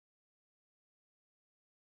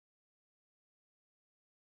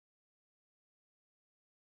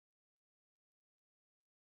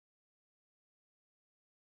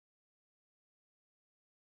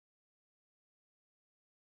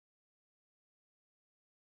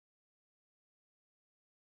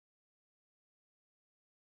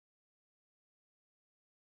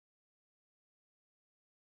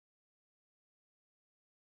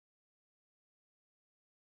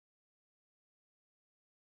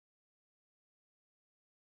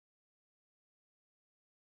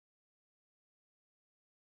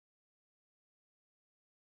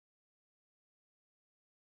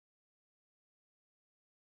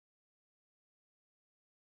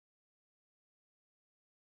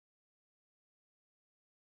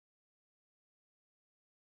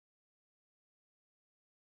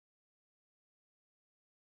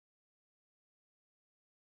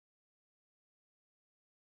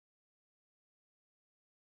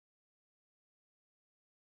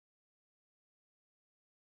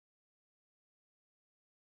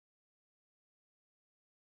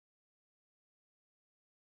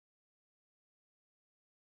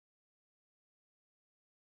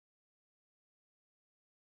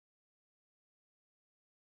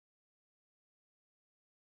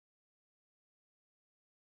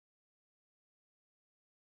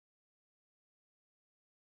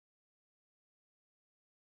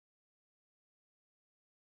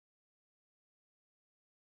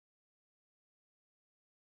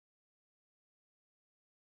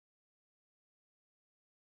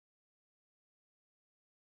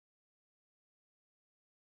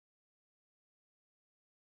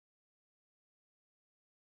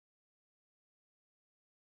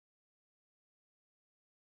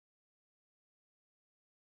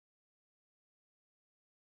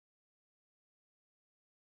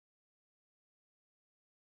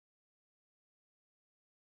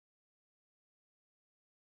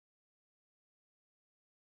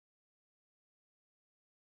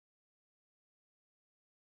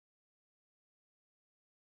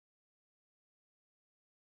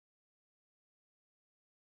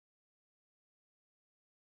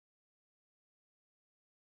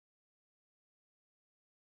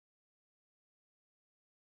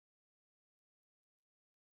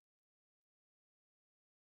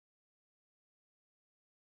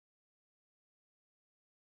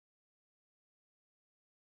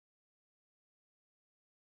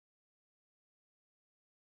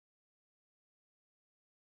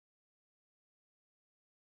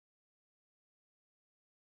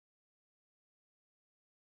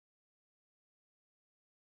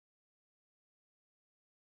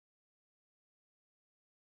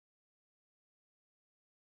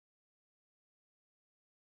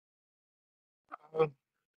I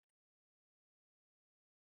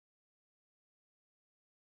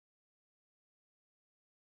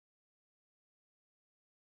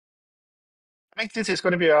think this is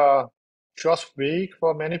going to be a short week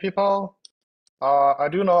for many people. I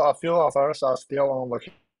do know a few of us are still on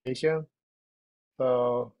vacation,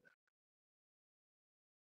 so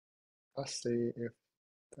let's see if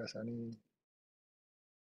there's any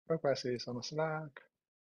requests on Slack.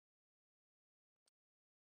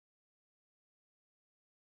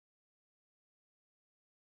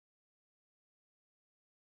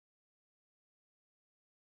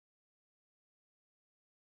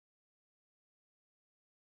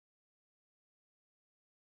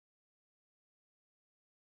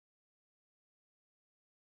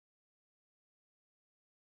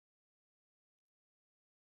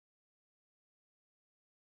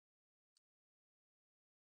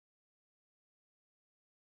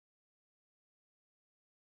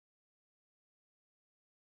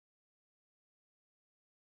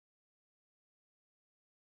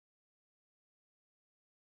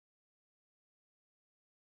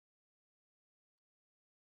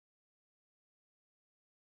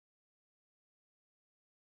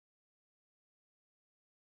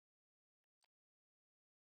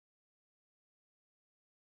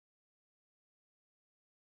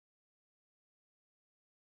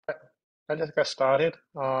 I just got started.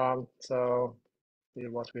 So see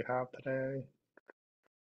what we have today.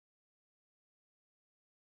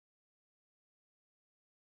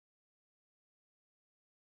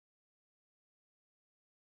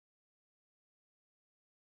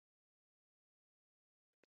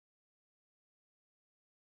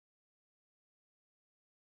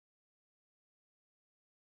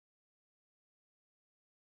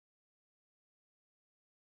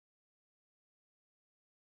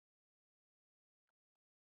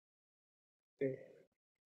 Do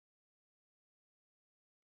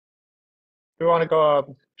you want to go a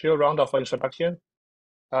few round of introduction?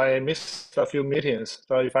 I missed a few meetings,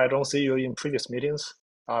 so if I don't see you in previous meetings,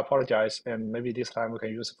 I apologize, and maybe this time we can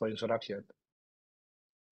use it for introduction.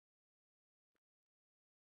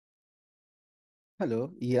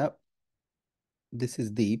 Hello. Yeah, this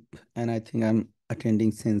is Deep, and I think I'm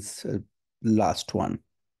attending since last one,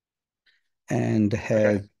 and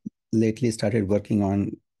has lately started working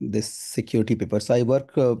on this security paper. So I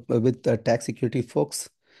work with tax security folks,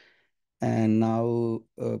 and now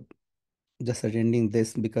just attending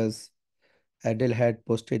this because Adele had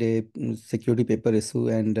posted a security paper issue,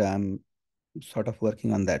 and I'm sort of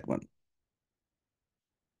working on that one.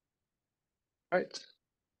 Right.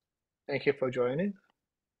 Thank you for joining.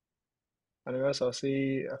 And we also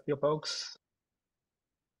see a few folks.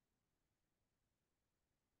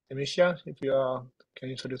 Amisha, if you can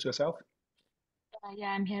introduce yourself. Yeah,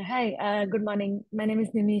 I'm here. Hi, good morning. My name is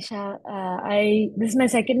Nimisha. This is my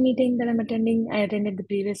second meeting that I'm attending. I attended the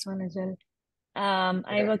previous one as well.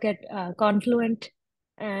 I work at Confluent,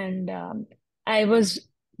 and I was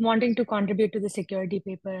wanting to contribute to the security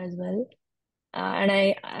paper as well. And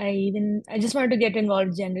I just wanted to get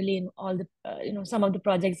involved generally in all the some of the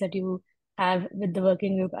projects that you have with the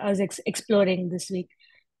working group. I was exploring this week.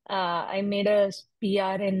 I made a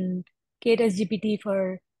PR in KTS GPT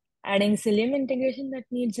for adding Cilium integration that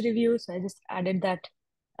needs review. So I just added that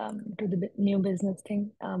to the new business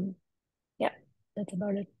thing. Yeah, that's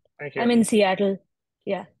about it. Thank you. I'm in Seattle.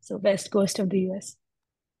 Yeah, so west coast of the US.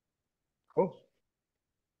 Cool.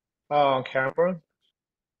 Cameron.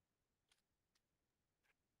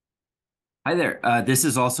 Hi there. This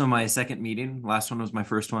is also my second meeting. Last one was my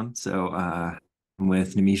first one. So I'm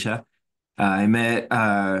with Nimisha. I met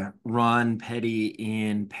Ron Petty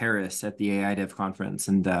in Paris at the AI Dev conference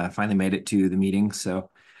and finally made it to the meeting. So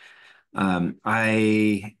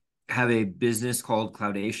I have a business called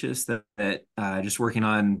Cloudacious that just working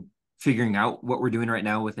on figuring out what we're doing right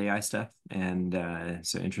now with AI stuff. And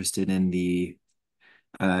so interested in the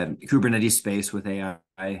Kubernetes space with AI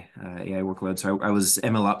workloads. So I was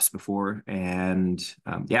MLOps before, and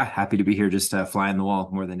yeah, happy to be here, just fly on the wall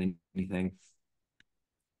more than anything.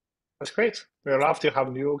 That's great. We love to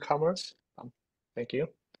have newcomers. Thank you.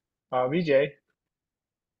 Vijay.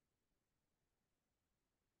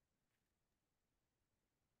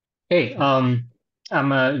 Hey, I'm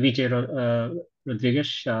Vijay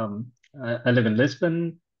Rodriguez. I live in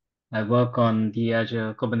Lisbon. I work on the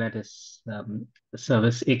Azure Kubernetes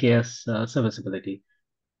service, AKS serviceability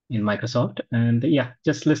in Microsoft. And yeah,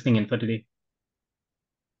 just listening in for today.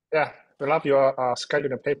 Yeah, we love your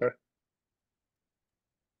scheduling paper.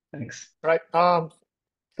 Thanks. Right.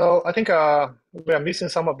 So I think we are missing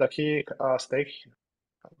some of the key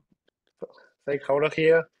stakeholder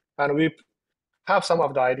here, and we have some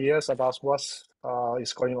of the ideas about what's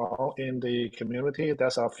is going on in the community.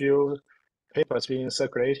 There's a few papers being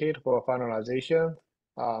circulated for finalization.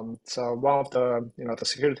 So one of the, the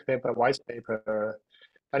security paper, white paper,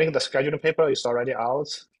 I think the scheduling paper is already out.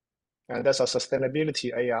 And there's a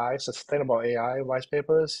sustainability AI, sustainable AI white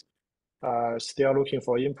papers. Still looking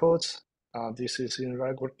for inputs. This is in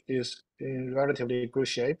relatively good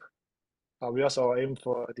shape. We also aim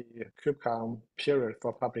for the KubeCon period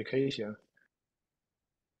for publication.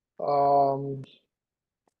 Other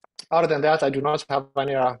than that, I do not have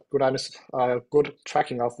any good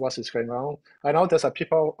tracking of what is going on. I know there's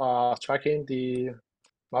people tracking the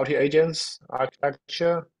multi-agents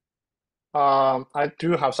architecture. I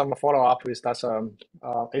do have some follow-up with that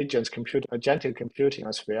agentic computing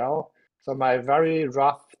as well. So my very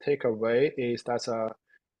rough takeaway is that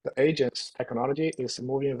the agents technology is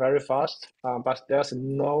moving very fast, but there's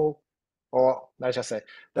no, or let's just say,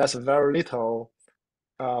 there's very little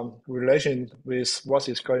relation with what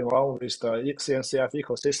is going on with the CNCF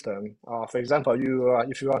ecosystem. For example,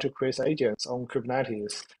 if you want to create agents on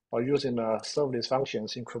Kubernetes or using serverless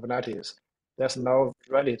functions in Kubernetes, there's no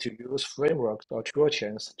ready-to-use frameworks or tool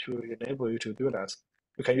chains to enable you to do that.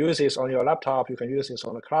 You can use this on your laptop, you can use this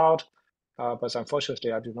on the cloud, but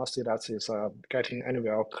unfortunately, I do not see that it's getting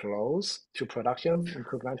anywhere close to production in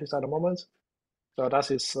Kubernetes at the moment. So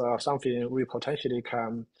that is something we potentially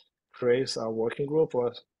can create a working group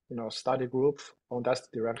or study group on that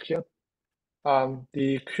direction.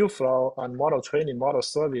 The Kubeflow and model training, model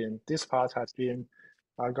serving, this part has been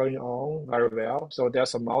going on very well. So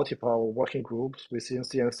there's a multiple working groups within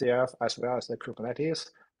CNCF as well as the Kubernetes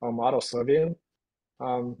on model serving.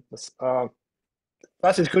 That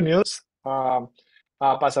is good news. But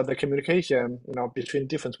the communication, between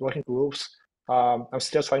different working groups, I'm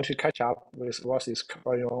still trying to catch up with what is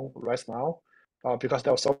going on right now, because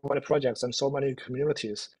there are so many projects and so many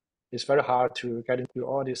communities. It's very hard to get into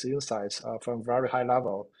all these insights from very high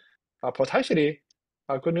level. Potentially,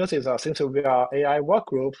 good news is since we are AI work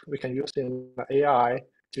group, we can use in AI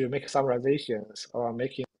to make summarizations or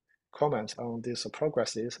making comments on these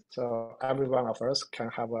progresses. So every one of us can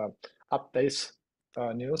have updates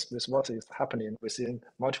news with what is happening within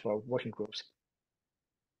multiple working groups.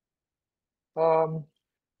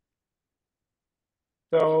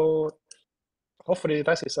 So hopefully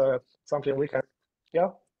that is something we can,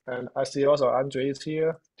 yeah. And I see also Andre is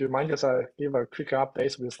here. Do you mind just give a quick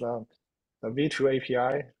update with the V2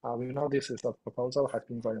 API? We know this is a proposal has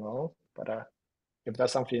been going on, but if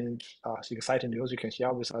there's something exciting news you can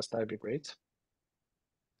share with us, that'd be great.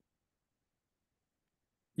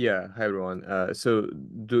 Yeah, hi everyone. So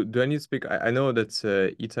do I need to speak? I know that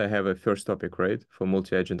Itai have a first topic, right, for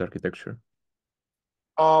multi-agent architecture.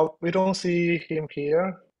 We don't see him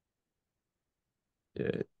here.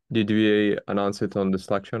 Did we announce it on the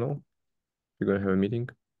Slack channel? We're gonna have a meeting.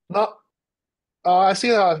 No, I see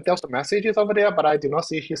there's the messages over there, but I do not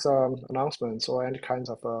see his announcements or any kinds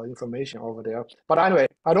of information over there. But anyway,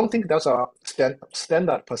 I don't think there's a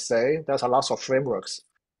standard per se. There's a lot of frameworks,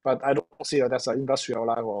 but I don't see that's an industrial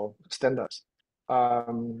level standards.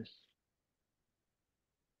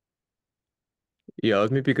 Yeah,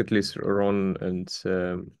 let me pick at least Ron and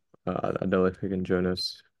Adele if you can join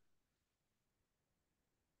us.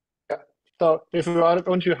 So if we are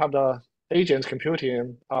going to have the agents computing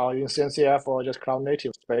in CNCF or just cloud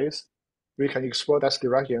native space, we can explore that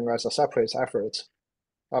direction as a separate effort.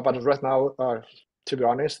 But right now, to be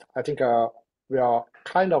honest, I think we are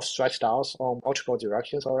kind of stretched out on multiple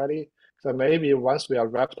directions already. So maybe once we are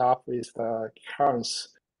wrapped up with the current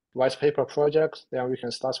white paper project, then we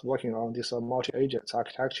can start working on these multi-agent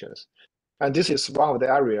architectures. And this is one of the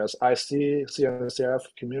areas I see CNCF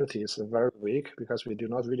community is very weak because we do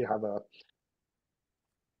not really have a,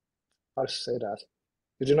 how to say that?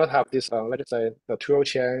 We do not have this, let's say, the tool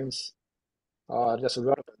chains, just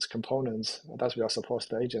relevant components that we are supposed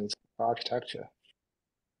to agent architecture.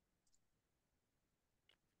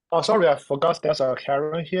 Oh, sorry, I forgot there's a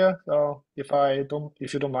Karen here. So if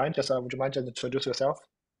you don't mind, just would you mind just introduce yourself?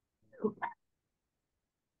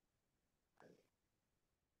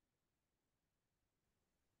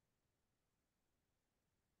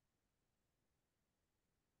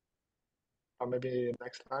 Or maybe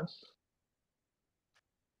next time.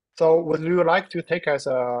 So would you like to take as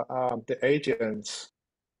the agent's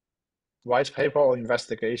white paper or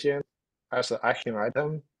investigation as an action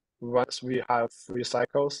item once we have 3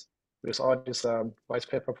 cycles with all these white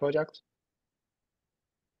paper projects?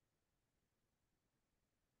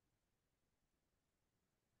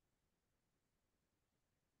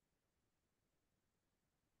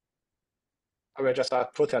 I will just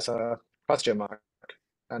put as a question mark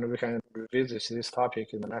and we can revisit this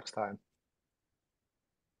topic in the next time.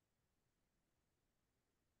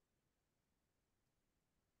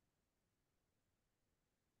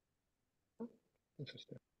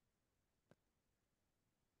 Interesting.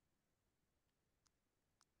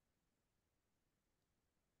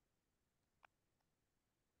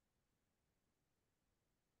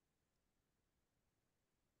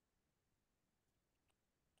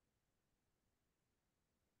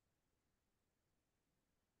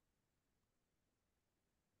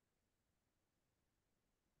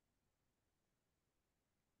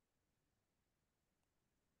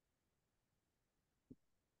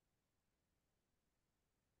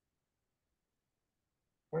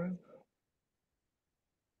 Right.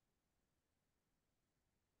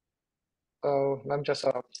 So let me just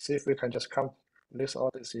see if we can just list all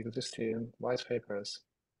these existing white papers.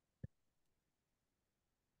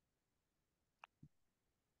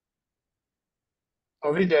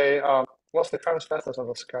 So Vijay, what's the current status of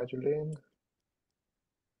the scheduling?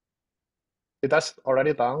 Is that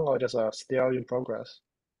already done or just still in progress?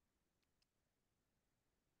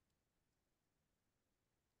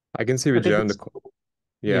 I can see I think Vijay on the it's, call.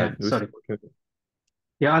 yeah, sorry.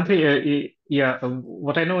 Yeah, Andre,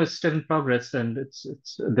 what I know is still in progress, and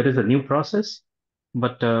there is a new process,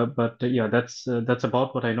 but yeah, that's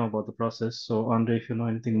about what I know about the process. So Andre, if you know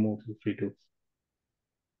anything more, feel free to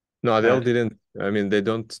No, Adele add. didn't. I mean, they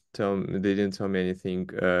didn't tell me anything.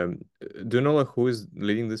 Do you know like who is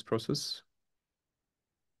leading this process?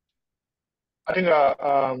 I think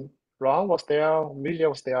Ron was there, Vijay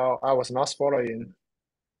was there. I was not following.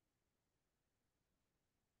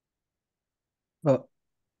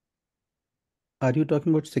 Are you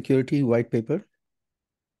talking about security white paper?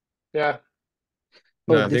 Yeah,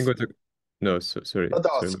 No, Oh, I think this. sorry. the Sorry.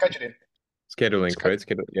 scheduling. Scheduling, right?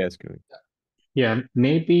 Scheduling. Yeah, scheduling. Yeah,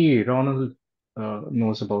 maybe Ronald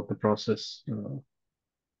knows about the process,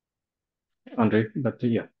 Andre, but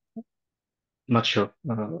yeah, not sure.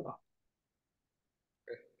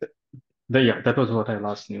 Yeah, that was what I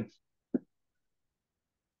last knew.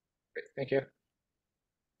 Great, thank you.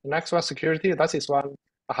 The next one, security. That is one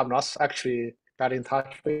I have not actually got in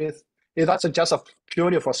touch with. Is that just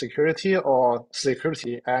purely for security or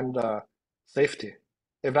security and safety?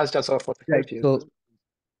 If that's just for Right. security,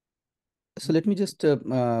 So let me just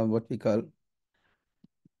what we call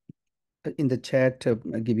in the chat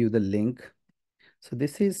give you the link. So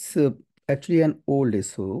this is actually an old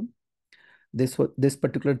issue. This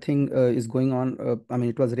particular thing is going on. I mean,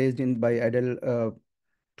 it was raised in by Adele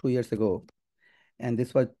 2 years ago, and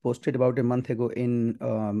this was posted about a month ago in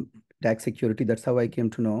tax security. That's how I came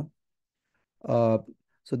to know.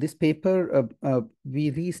 So this paper we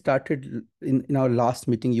restarted in our last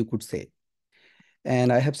meeting, you could say.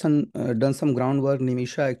 And I have done some groundwork.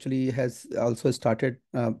 Nimisha actually has also started.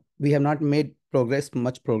 We have not made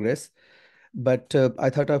much progress, but I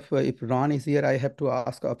thought of if Ron is here, I have to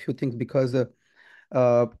ask a few things because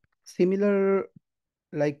uh, similar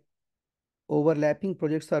like overlapping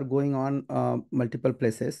projects are going on multiple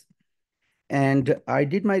places. And I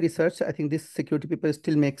did my research. I think this security paper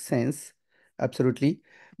still makes sense, absolutely.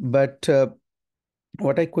 But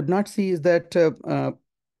what I could not see is that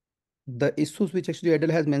the issues which actually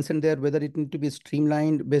Adele has mentioned there, whether it need to be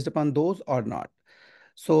streamlined based upon those or not.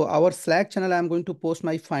 So our Slack channel, I'm going to post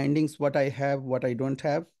my findings, what I have, what I don't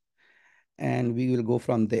have, and we will go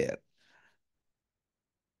from there.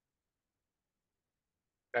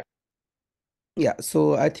 okay. Yeah,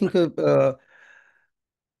 so I think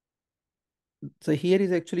so here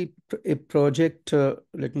is actually a project.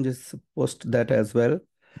 Let me just post that as well.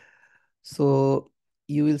 So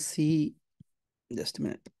you will see, just a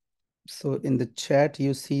minute. So in the chat,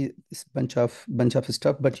 you see this bunch of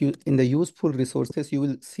stuff, but you in the useful resources, you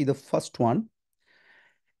will see the first one.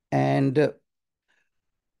 And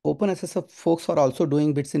OpenSSF folks are also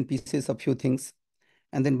doing bits and pieces, a few things.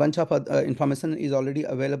 And then bunch of information is already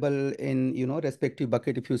available in, respective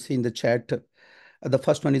bucket. If you see in the chat, the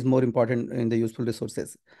first one is more important in the useful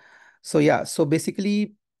resources. So yeah, so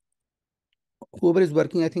basically, whoever is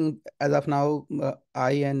working, I think as of now,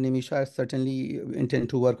 I and Nimisha certainly intend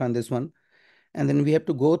to work on this one. And then we have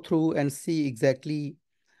to go through and see exactly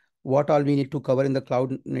what all we need to cover in the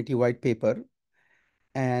cloud native white paper.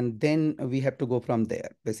 And then we have to go from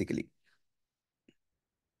there, basically.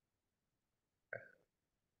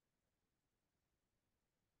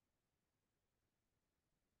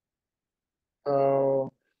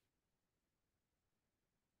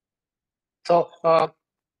 So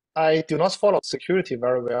I do not follow security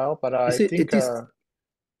very well, but I think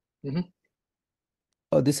mhm.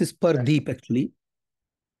 This is per deep actually.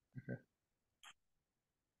 Okay.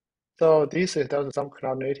 So there's some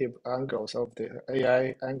cloud native angles of the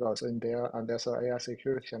AI angles in there, and there's AI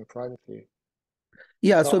security and privacy.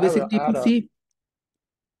 Yeah, So so I will basically if add you see,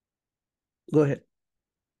 go ahead.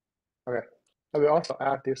 okay. I will also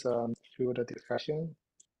add this to the discussion.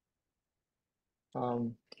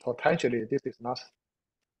 Potentially this is not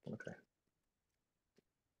okay.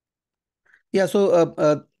 Yeah,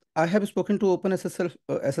 so I have spoken to OpenSSL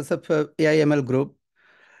SSF AI/ML group,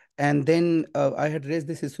 and then I had raised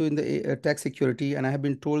this issue in the tax security, and I have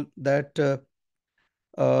been told that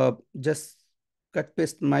just cut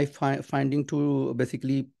paste my finding to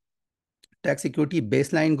basically tax security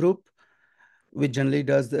baseline group, which generally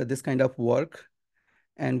does this kind of work,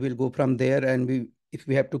 and we'll go from there. And if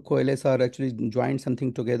we have to coalesce or actually join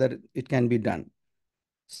something together, it can be done.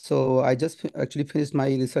 So I just actually finished my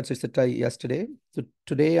research, etc. yesterday. So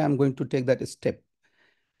today I'm going to take that step.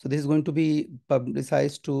 So this is going to be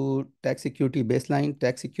publicized to tax security baseline,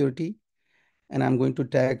 tax security, and I'm going to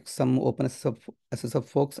tag some OpenSSF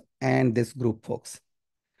folks and this group folks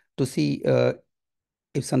to see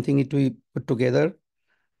if something need to be put together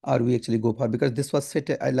or we actually go for, because this was set,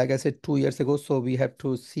 like I said, 2 years ago. So we have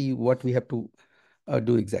to see what we have to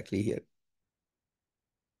do exactly here.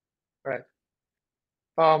 Right.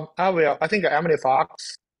 I think Emily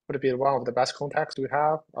Fox would be one of the best contacts we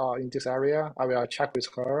have in this area. I will check with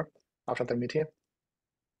her after the meeting.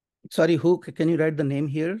 Sorry, who can you write the name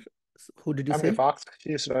here? Who did you Emily say? Fox,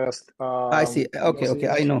 she's I see. Okay.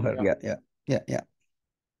 I know her. Yeah.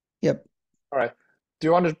 Yep. All right. Do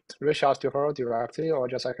you want to reach out to her directly, or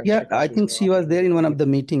just I can Yeah, check I with think her she was after there in one the of the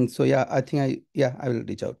meetings. So yeah, I think I will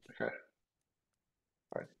reach out. Okay.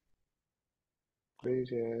 All right.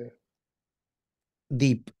 Please,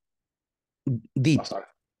 Deep. oh, sorry.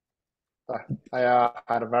 I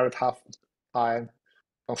had a very tough time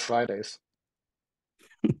on Fridays.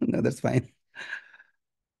 No, that's fine.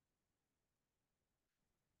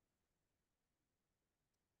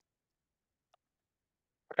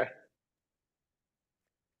 Okay.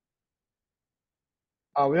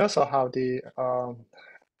 We also have the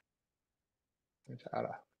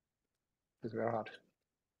it's very hard.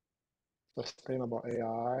 Sustainable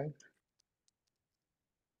AI.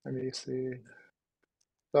 Let me see.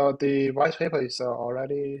 So the white paper is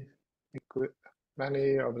already good.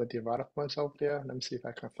 Many of the developments over there. Let me see if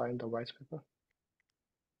I can find the white paper.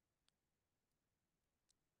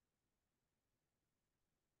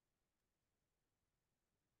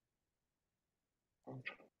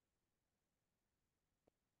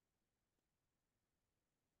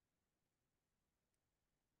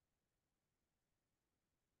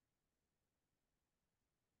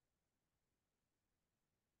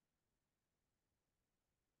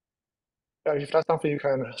 If that's something you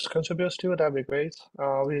can contribute to, that'd be great.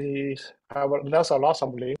 There's a lot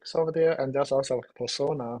of links over there, and there's also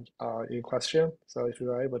persona in question. So if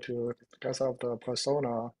you are able to get some of the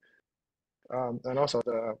persona and also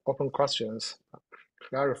the open questions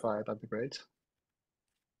clarified, that'd be great.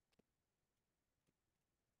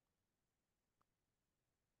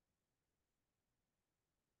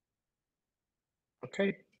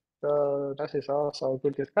 Okay, so that is also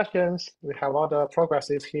good discussions. We have all the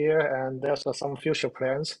progresses here, and there's some future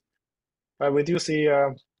plans. But we do see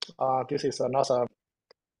this is another,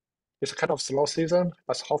 it's kind of slow season,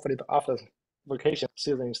 but hopefully after vacation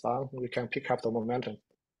season is done, we can pick up the momentum.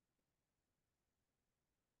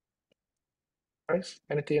 Right?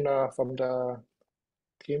 Anything from the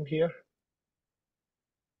team here?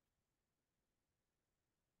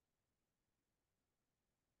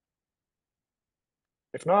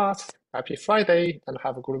 If not, happy Friday and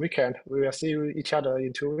have a good weekend. We will see each other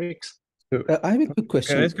in 2 weeks. So, I have a quick can I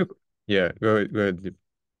question. ask you? Yeah, go ahead.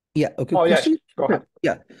 Yeah. Okay. Oh, yes, Question. go ahead.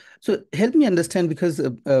 Yeah. So help me understand, because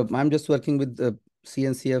I'm just working with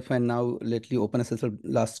CNCF and now lately OpenSSL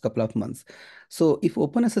last couple of months. So if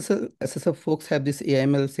OpenSSL SSF folks have this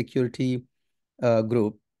AML security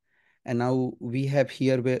group, and now we have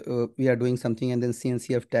here where we are doing something, and then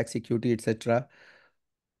CNCF tax security, etc.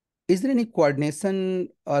 Is there any coordination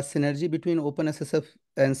or synergy between OpenSSF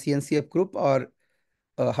and CNCF group, or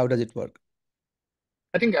how does it work?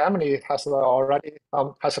 I think Emily has already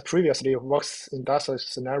has previously worked in that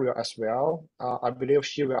scenario as well. I believe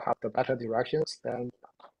she will have the better directions than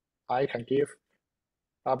I can give.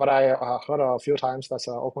 But I heard a few times that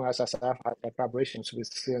OpenSSF has collaborations with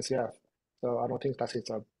CNCF, so I don't think that is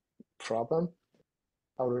a problem.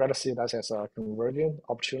 I would rather see that as a converging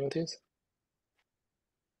opportunities.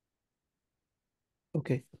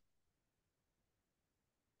 Okay.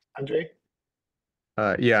 Andre?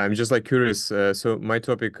 Yeah, I'm just like curious. So my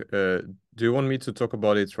topic, do you want me to talk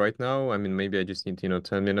about it right now? I mean, maybe I just need,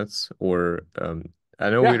 10 minutes, or I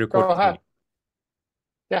know Yeah, we record. go ahead.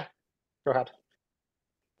 Yeah, go ahead.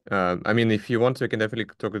 I mean, if you want to, I can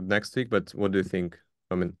definitely talk it next week, but what do you think?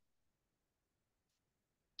 I mean,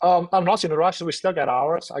 I'm not in a rush. We still got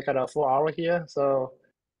hours. I got a full hour here. So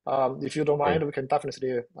if you don't mind, we can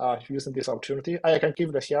definitely using this opportunity. I can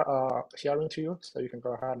give the sharing to you, so you can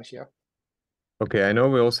go ahead and share. okay, I know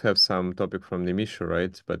we also have some topic from Nimisha,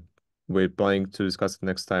 right? But we're planning to discuss it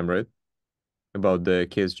next time, right? About the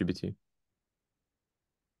KSGBT.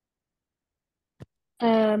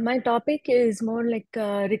 My topic is more like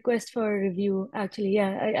a request for review, actually.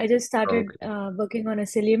 Yeah, I just started working on a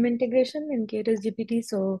Cilium integration in K8s GPT.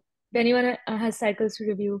 So if anyone has cycles to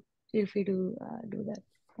review, feel free to do that.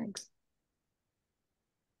 Thanks.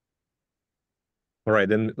 All right,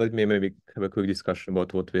 then let me maybe have a quick discussion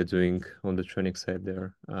about what we're doing on the training side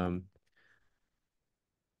there.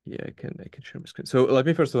 Yeah, I can share my screen. So let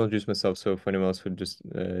me first of all introduce myself. So for anyone else who just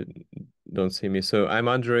don't see me, so I'm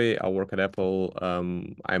Andre. I work at Apple.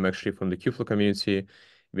 I'm actually from the Kubeflow community.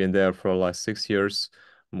 Been there for the last 6 years,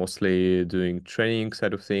 mostly doing training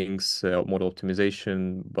side of things, model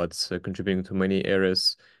optimization, but contributing to many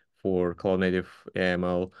areas for cloud native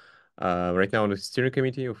AML. Right now on the steering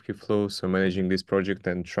committee of Kubeflow, so managing this project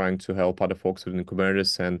and trying to help other folks within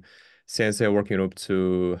Kubernetes and CNCF working group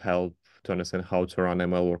to help to understand how to run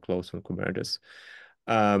ML workloads on Kubernetes.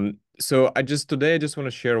 So today I just want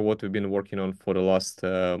to share what we've been working on for the last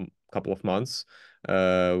couple of months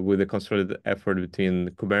with a concerted effort between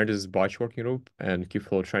Kubernetes batch working group and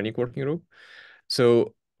Kubeflow training working group.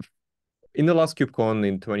 So in the last KubeCon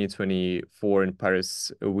in 2024 in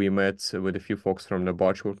Paris, we met with a few folks from the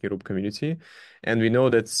batch working group community, and we know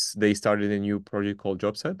that they started a new project called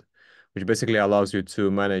JobSet, which basically allows you to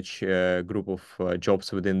manage a group of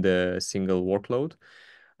jobs within the single workload,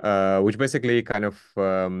 which basically kind of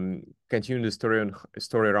continue the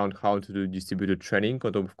story around how to do distributed training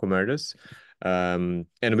on top of Kubernetes. And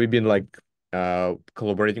we've been like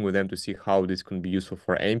collaborating with them to see how this can be useful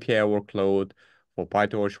for MPI workload, for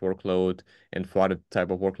PyTorch workload, and for other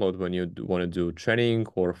type of workload when you want to do training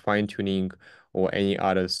or fine tuning or any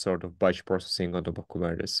other sort of batch processing on top of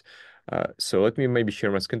Kubernetes. So let me maybe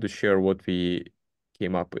share my screen to share what we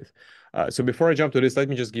came up with. So before I jump to this, let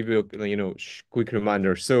me just give you a quick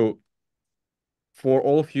reminder. So for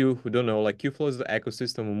all of you who don't know, like Kubeflow is the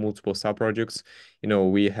ecosystem of multiple sub-projects.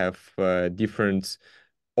 We have different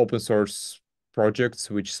open source projects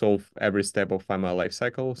which solve every step of ML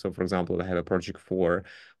lifecycle. So for example, we have a project for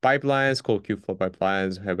pipelines called Kubeflow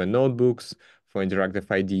Pipelines. We have a notebooks for interactive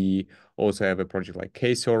IDE. Also have a project like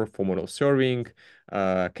KSOR for model serving,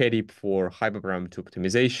 KDIP for hyperparameter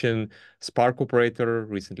optimization, Spark operator,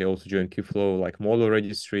 recently also joined Kubeflow, like model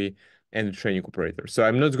registry, and the training operator. So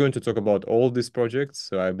I'm not going to talk about all these projects.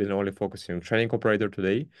 So I've been only focusing on training operator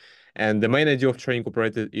today. And the main idea of training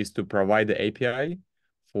operator is to provide the API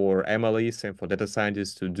for MLEs and for data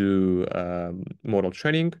scientists to do model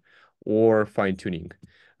training or fine tuning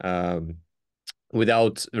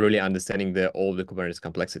without really understanding all the Kubernetes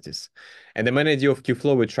complexities. And the main idea of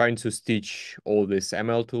Kubeflow, we're trying to stitch all these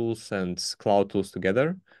ML tools and cloud tools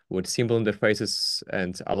together with simple interfaces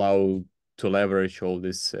and allow to leverage all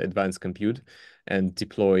this advanced compute and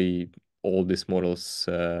deploy all these models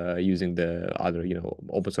using the other,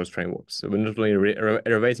 open source frameworks. So we're not really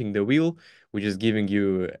renovating the wheel, we're just giving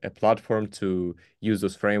you a platform to use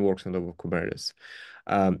those frameworks on top of Kubernetes.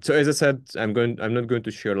 So as I said, I'm not going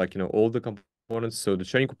to share all the components. So the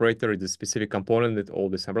training operator is a specific component that all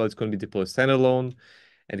this umbrella is going to be deployed standalone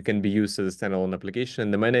and can be used as a standalone application.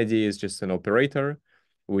 The main idea is just an operator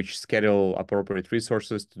which schedule appropriate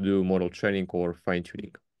resources to do model training or fine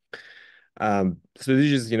tuning. So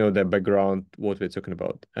this is, the background, what we're talking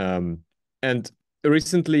about. And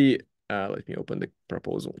recently, let me open the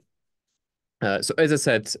proposal. So as I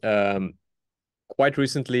said, quite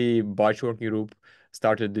recently, batch working group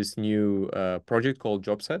started this new project called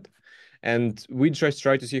JobSet. And we just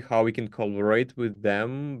try to see how we can collaborate with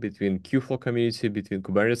them between Kubeflow community, between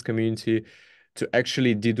Kubernetes community, to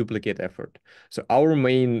actually deduplicate effort. So our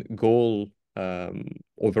main goal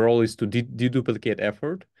overall is to deduplicate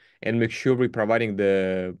effort and make sure we're providing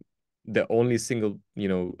the only single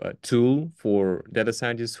tool for data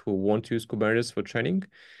scientists who want to use Kubernetes for training.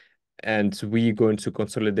 And we're going to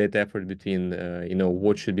consolidate effort between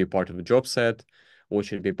what should be part of the job set, what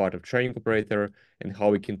should be part of training operator, and how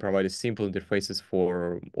we can provide a simple interfaces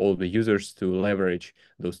for all the users to leverage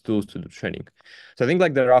those tools to do training. So I think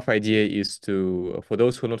like the rough idea is to, for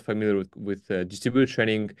those who are not familiar with distributed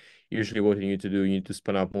training, usually what you need to do, you need to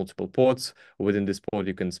spin up multiple pods. Within this pod,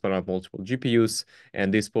 you can spin up multiple GPUs,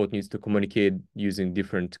 and this pod needs to communicate using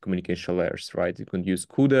different communication layers, right? You can use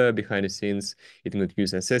CUDA behind the scenes. You can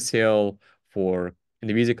use SSL for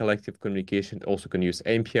individual collective communication. It also can use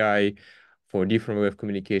MPI for different way of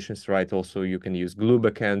communications, right? Also, you can use glue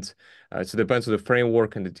backend. So it depends on the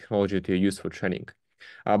framework and the technology that you use for training.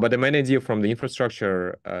 But the main idea from the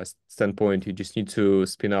infrastructure standpoint, you just need to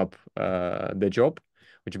spin up the job,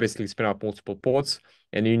 which basically spin up multiple pods,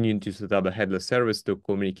 and you need to set up a headless service to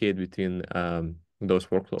communicate between those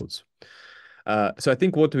workloads. So I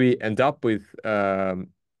think what we end up with,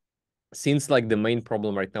 since like the main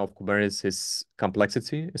problem right now of Kubernetes is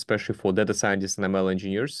complexity, especially for data scientists and ML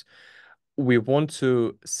engineers, we want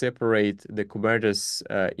to separate the Kubernetes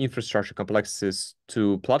infrastructure complexities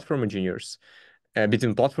to platform engineers,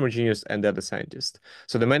 between platform engineers and data scientists.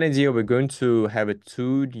 So the main idea, we're going to have a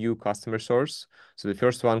two new customer source. So the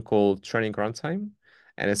first one called training runtime,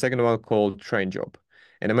 and the second one called train job.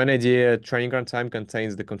 And the main idea, training runtime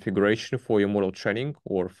contains the configuration for your model training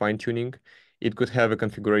or fine tuning. It could have a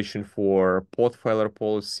configuration for pod failure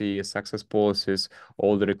policy, success policies,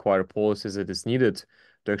 all the required policies that is needed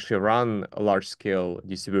to actually run a large scale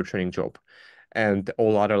distributed training job, and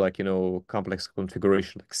all other like, complex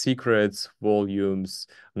configuration like secrets, volumes,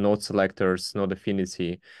 node selectors, node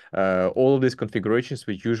affinity, all of these configurations,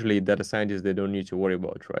 which usually data scientists, they don't need to worry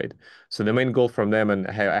about, right? So the main goal from them, and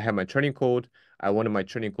I have my training code, I wanted my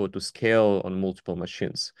training code to scale on multiple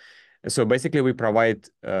machines. So basically, we provide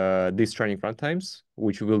these training runtimes,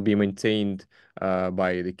 which will be maintained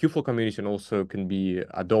by the Kubeflow community and also can be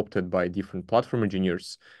adopted by different platform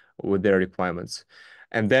engineers with their requirements.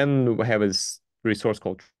 And then we have this resource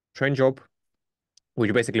called train job,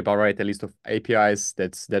 which basically provide a list of APIs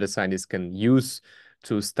that data scientists can use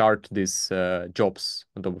to start these jobs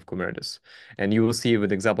on top of Kubernetes. And you will see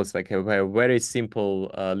with examples like a very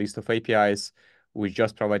simple list of APIs, which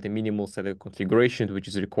just provide a minimal set of configurations which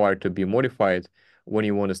is required to be modified when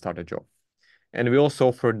you want to start a job. And we also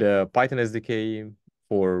offer the Python SDK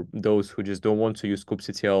for those who just don't want to use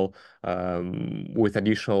kubectl with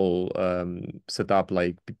additional setup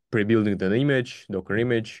like pre-building an image, Docker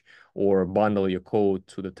image, or bundle your code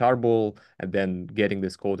to the tarball and then getting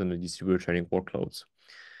this code in the distributed training workloads.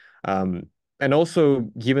 And also,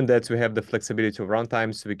 given that we have the flexibility of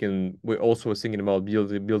runtimes, we're also thinking about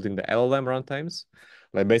building the LLM runtimes,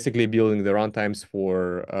 like basically building the runtimes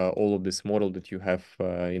for all of this model that you have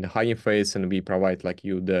in the Hugging Face, and we provide like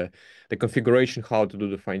you the configuration how to do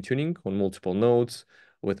the fine tuning on multiple nodes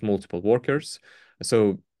with multiple workers.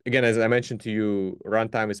 So again, as I mentioned to you,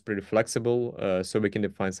 runtime is pretty flexible, so we can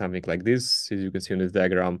define something like this, as you can see on this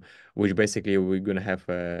diagram, which basically we're going to have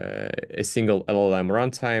a single LLM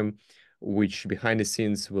runtime, which behind the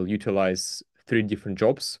scenes will utilize 3 different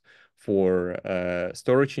jobs for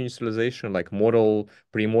storage initialization, like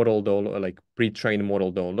pre-model download, like pre-trained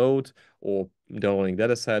model download or downloading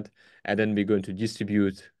dataset, and then we're going to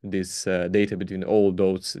distribute this data between all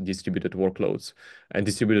those distributed workloads and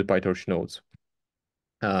distributed PyTorch nodes.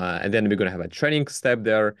 And then we're going to have a training step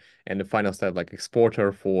there, and the final step like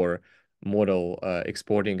exporter for model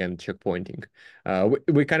exporting and checkpointing.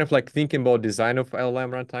 We kind of like thinking about design of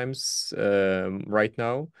LLM runtimes right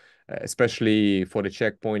now, especially for the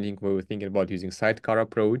checkpointing, where we're thinking about using sidecar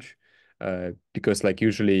approach. Because like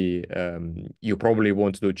usually you probably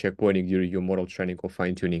want to do checkpointing during your model training or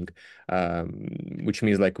fine tuning, which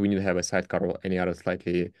means like we need to have a sidecar or any other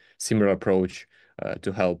slightly similar approach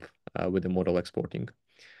to help with the model exporting.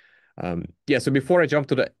 Yeah, so before I jump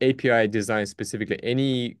to the API design specifically,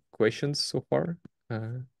 any questions so far?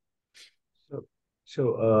 You're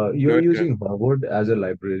Go ahead. using Harvard as a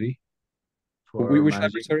library for Which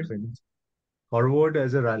library, managing sorry? things. Harvard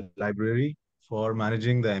as a library for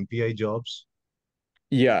managing the MPI jobs.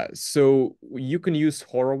 Yeah, so you can use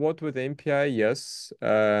Horowat with MPI, yes.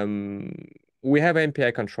 We have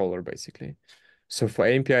MPI controller basically. So for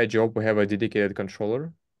MPI job, we have a dedicated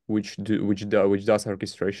controller which does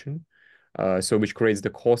orchestration. So which creates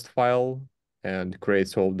the cost file and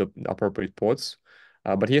creates all the appropriate pods.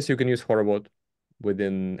 But yes, you can use Horowat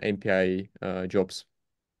within MPI jobs.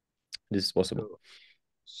 This is possible.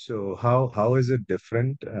 So how is it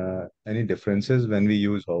different? Any differences when we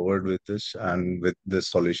use Harvard with this and with this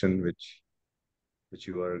solution which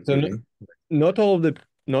you are So giving? not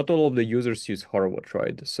all of the users use Horowat,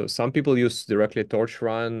 right? So some people use directly Torch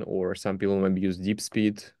Run, or some people maybe use Deep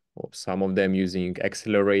Speed, or some of them using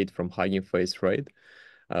Accelerate from Hugging Face, right?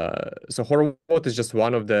 So Horvath is just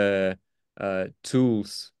one of the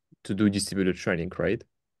tools to do distributed training, right?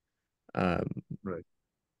 Right.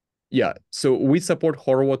 Yeah, so we support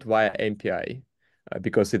Horvath via MPI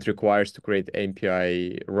because it requires to create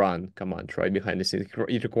MPI run command, right, behind the scenes.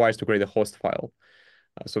 It requires to create a host file.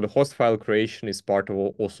 So the host file creation is part of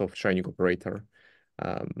also of training operator.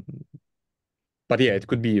 Um, but yeah, it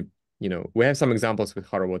could be, we have some examples with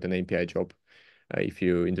Horvath and MPI job. If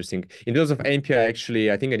you're interesting. In terms of MPI,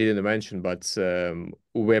 actually, I think I didn't mention, but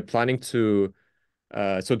we're planning to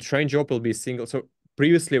so the train job will be single. So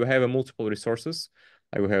previously we have multiple resources.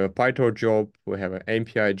 Like we have a PyTorch job, we have an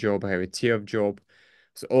MPI job, we have a TF job.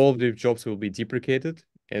 So all of the jobs will be deprecated,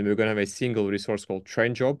 and we're gonna have a single resource called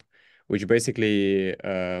train job, which basically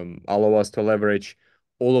allow us to leverage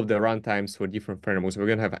all of the runtimes for different frameworks. We're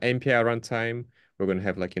gonna have MPI runtime. We're gonna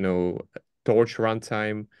have Torch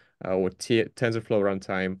runtime or TensorFlow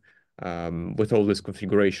runtime with all these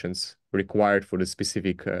configurations required for the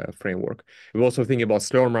specific framework. We're also thinking about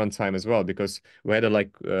Slurm runtime as well, because we had a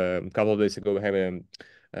couple of days ago, we had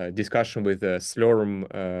a discussion with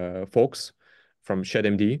Slurm folks from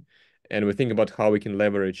ShedMD, and we're thinking about how we can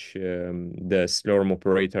leverage the Slurm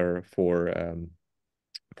operator for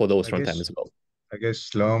those runtime as well. I guess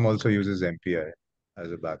Slurm also uses MPI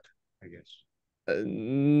as a back, I guess.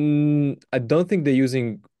 I don't think they're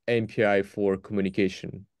using MPI for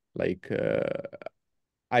communication.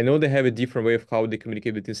 I know they have a different way of how they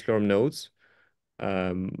communicate between Slurm nodes.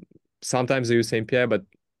 Sometimes they use MPI, but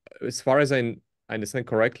as far as I understand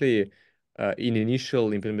correctly, in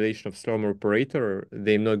initial implementation of Slurm operator,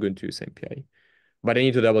 they're not going to use MPI. But I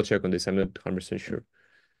need to double check on this. I'm not 100% sure.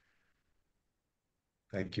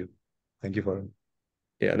 Thank you. Thank you for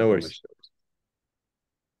Yeah, no worries.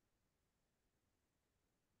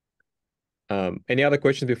 Any other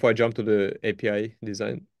questions before I jump to the API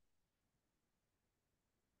design?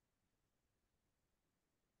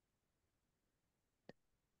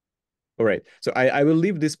 All right. So I will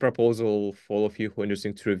leave this proposal for all of you who are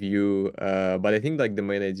interested to review. But I think the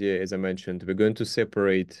main idea, as I mentioned, we're going to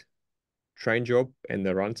separate train job and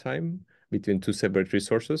the runtime between two separate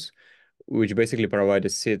resources, which basically provide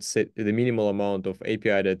the minimal amount of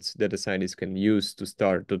API that data scientists can use to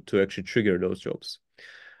start to actually trigger those jobs.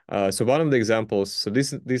 So one of the examples, so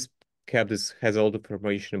this has a lot of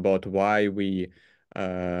information about why we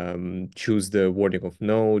choose the wording of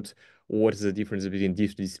node, what is the difference between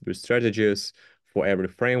these distributed strategies for every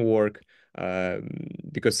framework,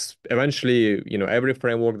 because eventually, every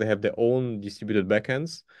framework, they have their own distributed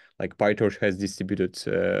backends. Like PyTorch has distributed,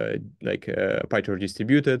 PyTorch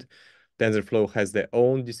distributed. TensorFlow has their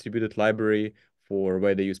own distributed library for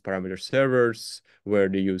where they use parameter servers, where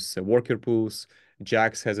they use worker pools.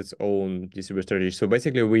 JAX has its own distributed strategy. So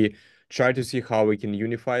basically, we try to see how we can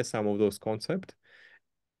unify some of those concepts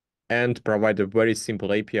and provide a very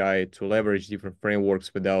simple API to leverage different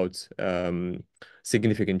frameworks without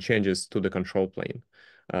significant changes to the control plane.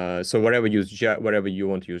 So wherever you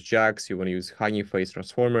want to use JAX, you want to use Hugging Face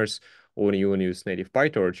transformers, or you want to use native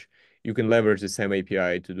PyTorch, you can leverage the same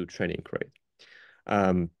API to do training, right?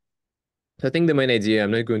 So I think the main idea,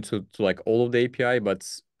 I'm not going to all of the API, but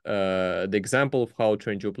the example of how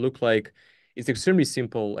train job look like is extremely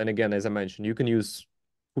simple. And again, as I mentioned, you can use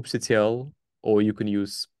kubectl or you can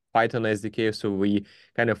use Python SDK. So we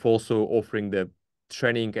kind of also offering the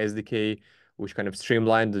training SDK, which kind of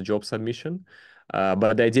streamline the job submission.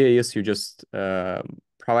 But the idea is you just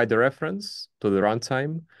provide the reference to the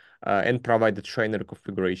runtime and provide the trainer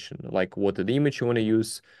configuration, like what the image you want to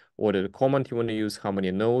use, what are the command you want to use, how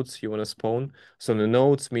many nodes you want to spawn. So the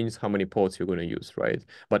nodes means how many pods you're going to use, right?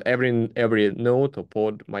 But every node or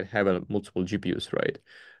pod might have multiple GPUs,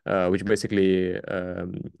 right? Which basically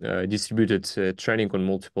distributed training on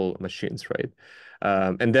multiple machines, right?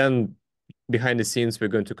 And then behind the scenes, we're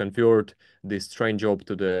going to convert this train job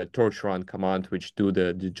to the torch run command, which do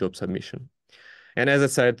the job submission. And as I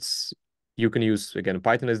said, you can use, again,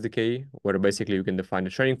 Python SDK, where basically you can define a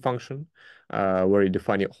training function, where you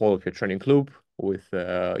define a whole of your training loop with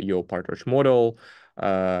your PyTorch model.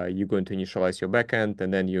 You're going to initialize your backend,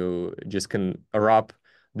 and then you just can wrap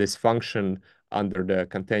this function under the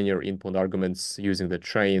container input arguments using the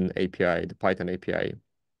train API, the Python API.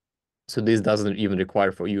 So this doesn't even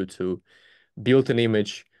require for you to build an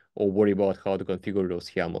image or worry about how to configure those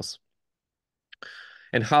YAMLs.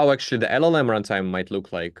 And how actually the LLM runtime might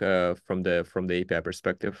look like from the API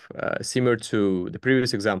perspective. Similar to the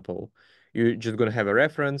previous example, you're just going to have a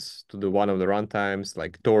reference to the one of the runtimes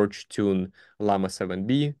like Torch, Tune, Llama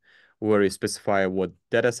 7B, where you specify what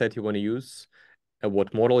dataset you want to use.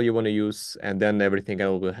 what model you want to use, and then everything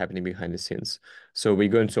else will happening behind the scenes. So we're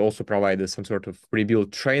going to also provide some sort of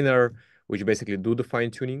pre-built trainer, which basically do the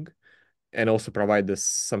fine tuning, and also provide this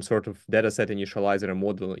some sort of dataset initializer and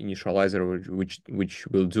model initializer, which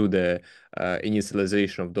will do the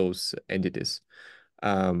initialization of those entities.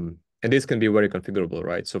 And this can be very configurable,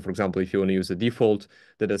 right? So for example, if you want to use the default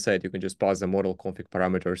dataset, you can just pass the model config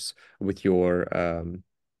parameters with your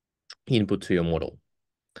input to your model.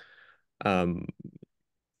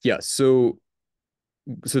 Yeah, so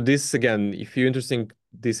this again, if you're interested,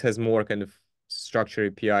 this has more kind of structure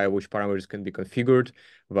API, which parameters can be configured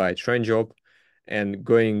via train job, and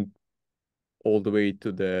going all the way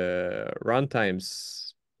to the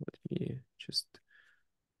runtimes. Let me just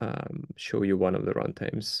show you one of the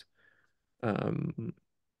runtimes.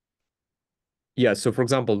 Yeah, so for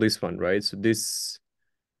example, this one, right? So this,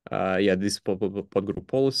 yeah, this pod group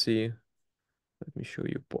policy. Let me show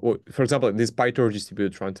you. For example, this PyTorch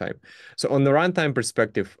distributed runtime. So on the runtime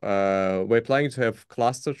perspective, we're planning to have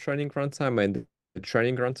cluster training runtime and the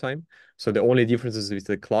training runtime. So the only differences with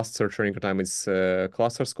the cluster training runtime is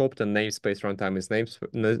cluster scoped, and namespace runtime is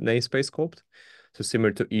namespace scoped. So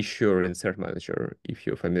similar to issue or insert manager, if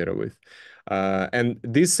you're familiar with. And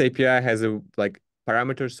this API has like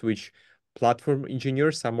parameters which platform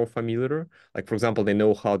engineers are more familiar. Like, for example, they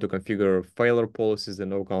know how to configure failure policies, they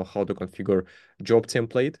know how to configure job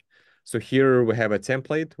template. So here we have a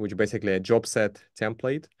template, which basically a job set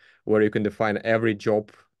template, where you can define every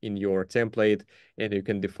job in your template, and you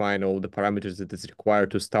can define all the parameters that is required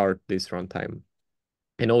to start this runtime.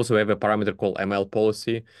 And also have a parameter called ML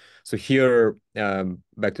policy. So here,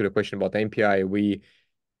 back to the question about MPI,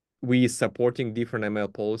 we supporting different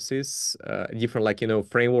ML policies, different like,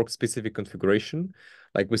 framework specific configuration.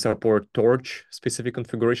 Like we support Torch specific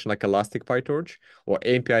configuration, like Elastic PyTorch, or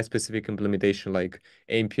API specific implementation, like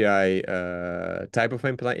API type of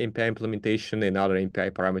API implementation and other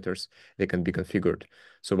API parameters that can be configured.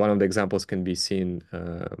 So one of the examples can be seen,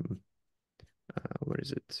 where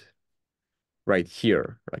is it? Right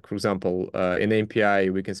here. Like, for example, in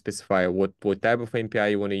API, we can specify what type of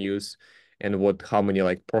API you want to use and how many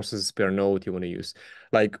like processes per node you want to use.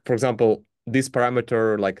 Like, for example, this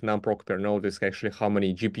parameter, like numproc per node, is actually how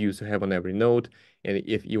many GPUs you have on every node, and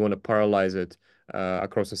if you want to parallelize it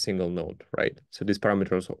across a single node, right? So these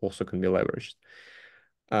parameters also can be leveraged.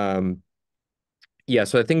 Yeah,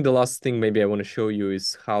 so I think the last thing maybe I want to show you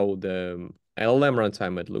is how the LLM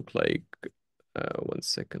runtime might look like. 1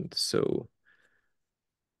 second. So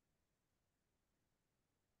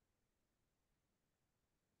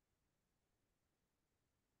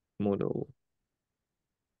model.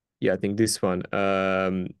 Yeah, I think this one.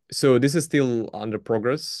 So this is still under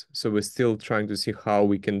progress. So we're still trying to see how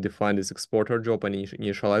we can define this exporter job and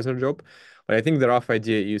initializer job. But I think the rough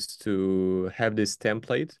idea is to have this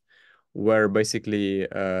template where basically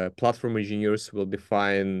platform engineers will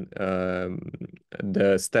define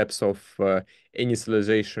the steps of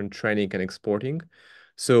initialization, training, and exporting.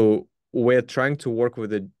 So we're trying to work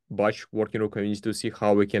with the batch working group community to see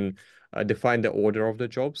how we can define the order of the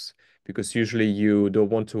jobs, because usually you don't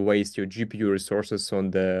want to waste your GPU resources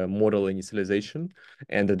on the model initialization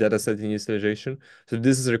and the dataset initialization. So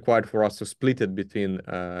this is required for us to split it between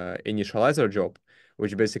initializer job,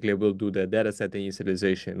 which basically will do the dataset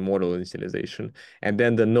initialization, model initialization, and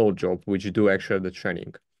then the node job, which do actually the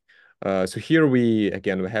training. So here we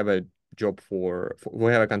have a job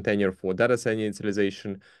we have a container for dataset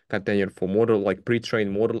initialization, container for model, like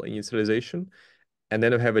pre-trained model initialization, and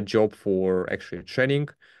then we have a job for actually training,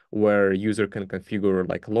 where user can configure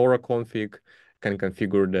like LoRa config, can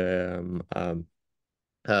configure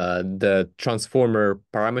the transformer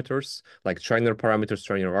parameters, like trainer parameters,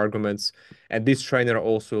 trainer arguments, and this trainer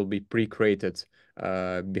also will be pre-created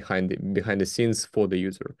behind the scenes for the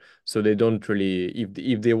user. So they don't really,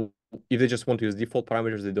 if they just want to use default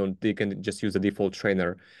parameters, they can just use the default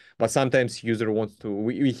trainer. But sometimes user wants to.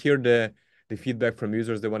 We hear the feedback from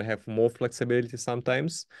users, they want to have more flexibility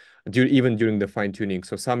sometimes, even during the fine tuning.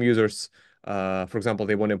 So some users, for example,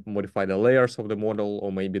 they want to modify the layers of the model,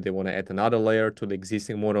 or maybe they want to add another layer to the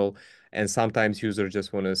existing model. And sometimes users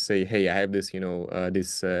just want to say, hey, I have this,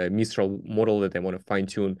 this Mistral model that I want to fine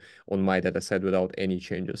tune on my data set without any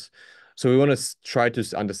changes. So we want to try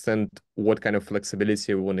to understand what kind of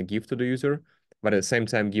flexibility we want to give to the user, but at the same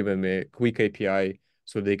time, give them a quick API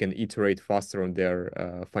so they can iterate faster on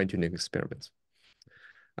their fine-tuning experiments.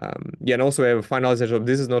 Yeah, and also we have a finalization.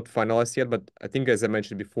 This is not finalized yet, but I think, as I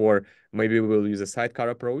mentioned before, maybe we will use a sidecar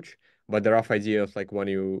approach. But the rough idea of like when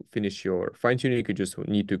you finish your fine-tuning, you just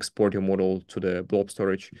need to export your model to the blob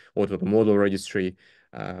storage or to the model registry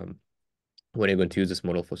when you're going to use this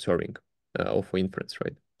model for serving. or for inference,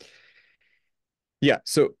 right? Yeah.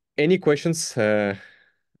 So any questions?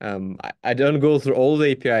 I don't go through all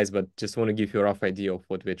the APIs, but just want to give you a rough idea of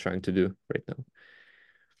what we're trying to do right now.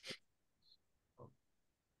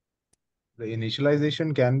 The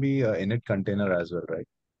initialization can be a init container as well, right?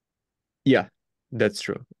 Yeah, that's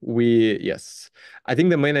true. Yes. I think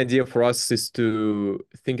the main idea for us is to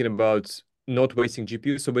thinking about not wasting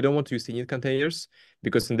GPU. So we don't want to use init containers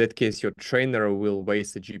because in that case, your trainer will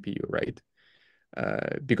waste the GPU, right?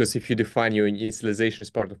 Because if you define your initialization as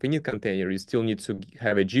part of init container, you still need to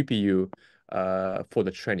have a GPU for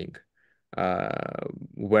the training,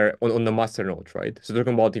 where on the master node, right? So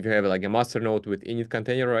talking about if you have like a master node with init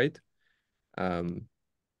container, right? And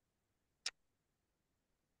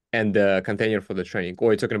the container for the training,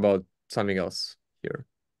 or you're talking about something else here,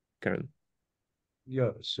 Karen?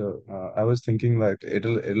 Yeah, so I was thinking that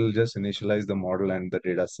it'll just initialize the model and the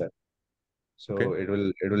data set. So Okay.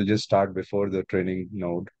 it will just start before the training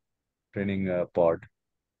node, training pod.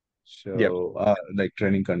 Yep. So like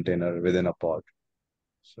training container within a pod.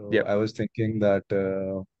 So Yep. I was thinking that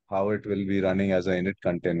how it will be running as an init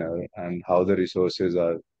container and how the resources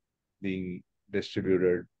are being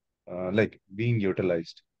distributed, like being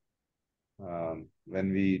utilized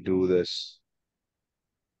when we do this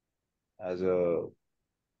as a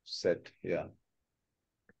set. Yeah.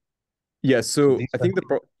 Yeah. So So these I think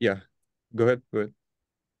yeah. Go ahead. Go ahead.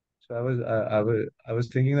 So I was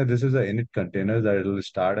thinking that this is a init container that it'll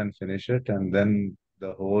start and finish it, and then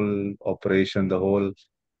the whole operation, the whole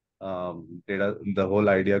data, the whole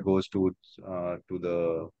idea goes to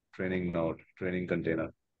the training node, training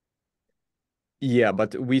container. Yeah,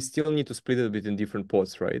 but we still need to split it between different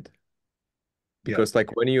pods, right? Yeah. Because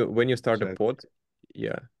like when you start a So pod,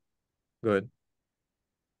 yeah. Go ahead.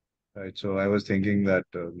 right. So I was thinking that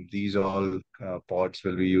these all pods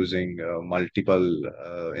will be using multiple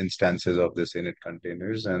instances of this init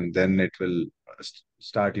containers, and then it will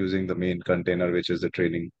start using the main container, which is the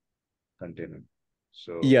training container.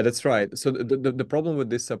 Yeah, So that's right. So the problem with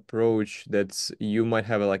this approach that you might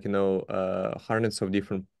have like, hundreds of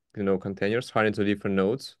different, containers, hundreds of different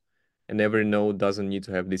nodes, and every node doesn't need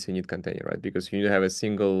to have this init container, right? Because you need to have a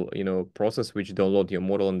single, process which download your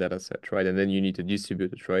model and data set, right? And then you need to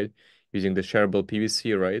distribute it, right? Using the shareable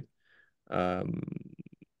PVC, right? Um,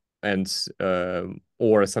 and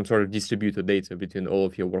or some sort of distributed data between all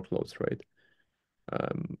of your workloads, right?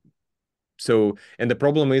 Um, and the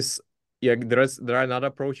problem is, yeah, there are another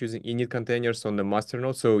approach using init containers on the master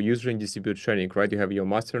node. So usually in distributed training, right, you have your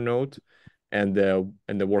master node and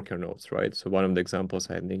the worker nodes, right? So one of the examples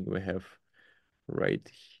I think we have right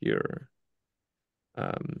here.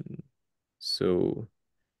 So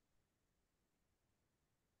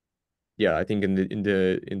yeah, I think in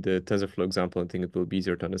the TensorFlow example, I think it will be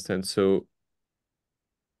easier to understand. So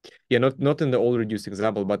yeah, not in the all reduced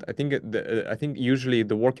example, but I think usually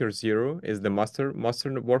the worker zero is the master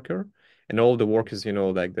worker, and all the workers,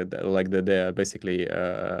 like the basically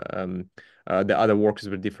the other workers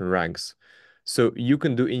with different ranks. So you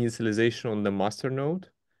can do initialization on the master node,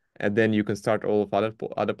 and then you can start all of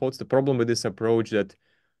other pods. The problem with this approach that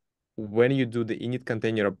when you do the init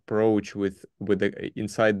container approach with the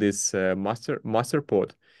inside this master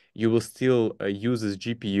pod, you will still use this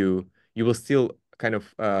GPU. You will still kind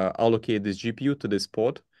of allocate this GPU to this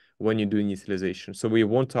pod when you do initialization. So we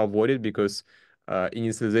want to avoid it because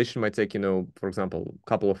initialization might take, for example, a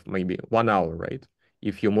couple of maybe 1 hour, right?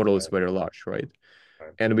 If your model is very large, right?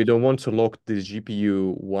 right. And we don't want to lock this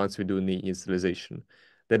GPU once we do the initialization.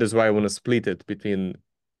 That is why I want to split it between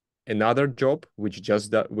another job which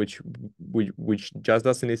just that which just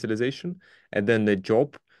does initialization, and then the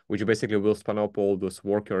job which basically will spin up all those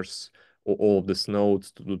workers or all of these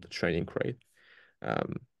nodes to do the training, right?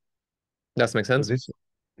 um does make So sense?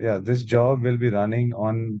 this job will be running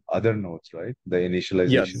on other nodes, right? The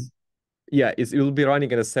initialization. Yes. Yeah, it will be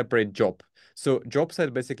running in a separate job. So job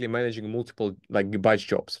side basically managing multiple like batch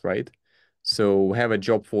jobs, right? So we have a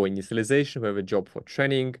job for initialization, we have a job for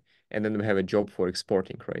training, and then we have a job for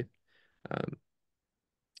exporting, right? um,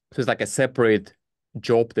 So it's like a separate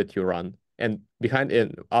job that you run. And behind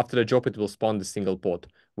and after the job, it will spawn the single pod,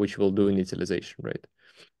 which will do initialization, right?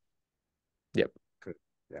 Yep. Good.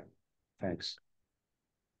 Yeah. Thanks.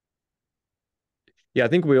 Yeah, I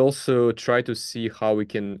think we also try to see how we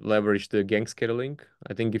can leverage the gang scheduling.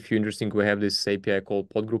 I think if you're interested, we have this API called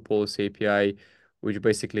Pod Group Policy API, which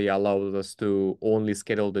basically allows us to only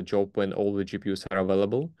schedule the job when all the GPUs are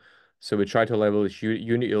available. So we try to leverage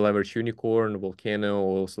Unicorn, Volcano,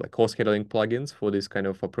 also like co-scheduling plugins for this kind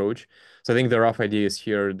of approach. So I think the rough idea is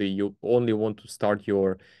here that you only want to start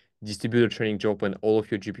your distributed training job when all of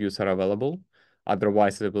your GPUs are available.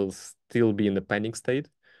 Otherwise, it will still be in the pending state.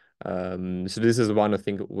 So this is one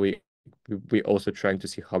thing we also trying to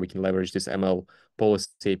see how we can leverage this ML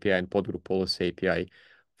policy API and pod group policy API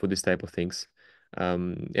for this type of things.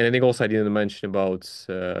 And I think also I didn't mention about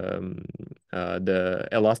the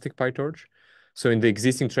Elastic PyTorch. So in the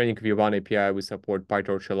existing training V1 API, we support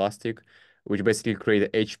PyTorch Elastic, which basically create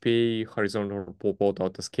a HPA, horizontal pod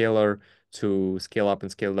autoscaler, to scale up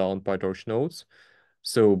and scale down PyTorch nodes.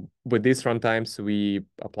 So with these runtimes, we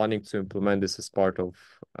are planning to implement this as part of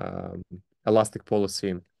Elastic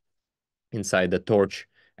policy inside the Torch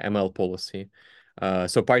ML policy.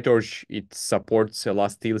 So PyTorch, it supports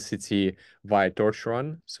elasticity via Torch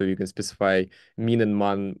run. So you can specify min and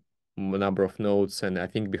man number of nodes. And I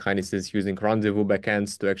think behind it is using rendezvous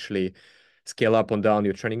backends to actually scale up and down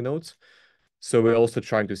your training nodes. So we're also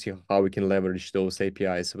trying to see how we can leverage those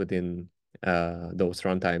APIs within those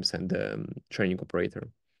runtimes and the training operator,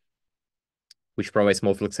 which provides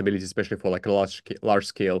more flexibility, especially for like a large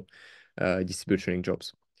scale distributed training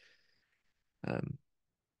jobs.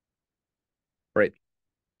 Right.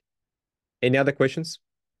 Any other questions?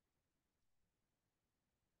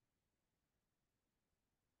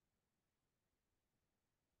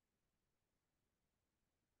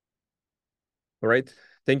 All right.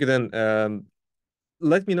 Thank you then.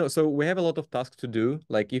 Let me know. So we have a lot of tasks to do.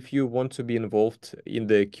 Like if you want to be involved in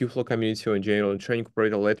the Kubeflow community or in general in training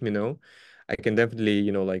operator, let me know. I can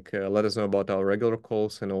definitely, let us know about our regular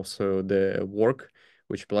calls and also the work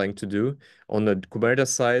which we're planning to do on the Kubernetes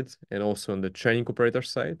side and also on the training operator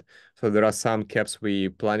side. So there are some caps we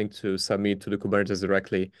planning to submit to the Kubernetes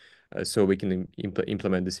directly so we can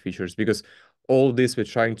implement these features, because all this we're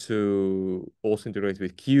trying to also integrate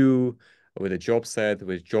with Q, with a job set,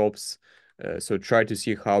 with jobs. So try to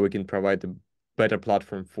see how we can provide a better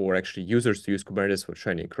platform for actually users to use Kubernetes for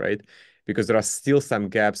training, right? Because there are still some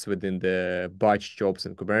gaps within the batch jobs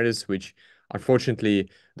in Kubernetes, which unfortunately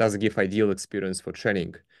doesn't give ideal experience for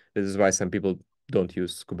training. This is why some people don't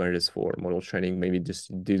use Kubernetes for model training, maybe just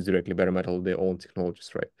use directly bare metal, their own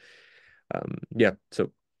technologies, right? Yeah,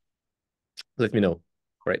 so let me know,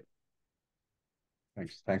 right?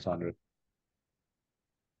 Thanks, Andre.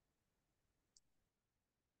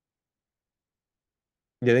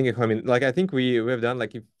 Yeah, thank you. I mean, like I think we have done,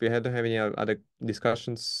 like if we had to have any other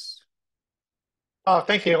discussions. Oh,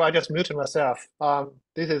 thank you. I just muted myself.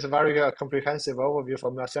 This is a very comprehensive overview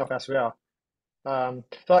for myself as well.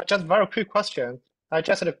 So just very quick question. I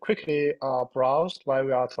just quickly browsed while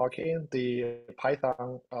we are talking the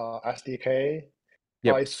Python SDK.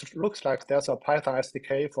 Yep. It looks like there's a Python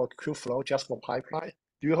SDK for Kubeflow just for pipeline.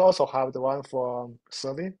 Do you also have the one for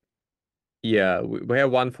serving? Yeah, we have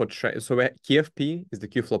one for so KFP is the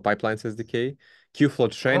Kubeflow Pipelines SDK.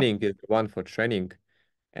 Kubeflow Training is the one for training,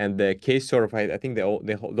 and the K-Serve, I think they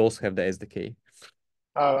also have the SDK.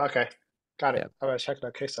 Oh, okay, got it. Yeah. I will check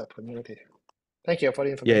the case community. Thank you for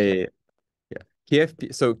the Yeah, information. yeah.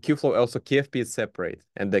 KFP. So Kubeflow also KFP is separate,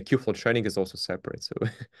 and the Kubeflow Training is also separate. So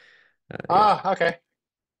yeah. Okay,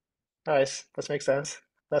 nice. That makes sense.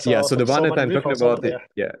 That's Yeah. So the one so that many I'm talking repos over about,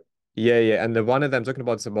 there. yeah, and the one that I'm talking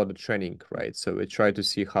about is about the training, right? So we try to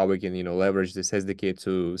see how we can, leverage this SDK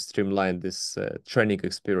to streamline this training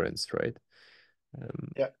experience, right?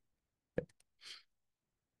 Yeah.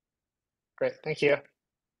 Great, thank you.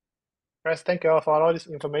 Guys, thank you all for all this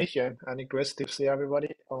information, and great to see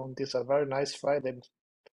everybody on this very nice Friday.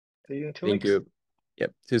 See you in 2 weeks. Thank you.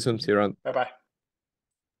 Yep. See you soon. See you around. Bye-bye.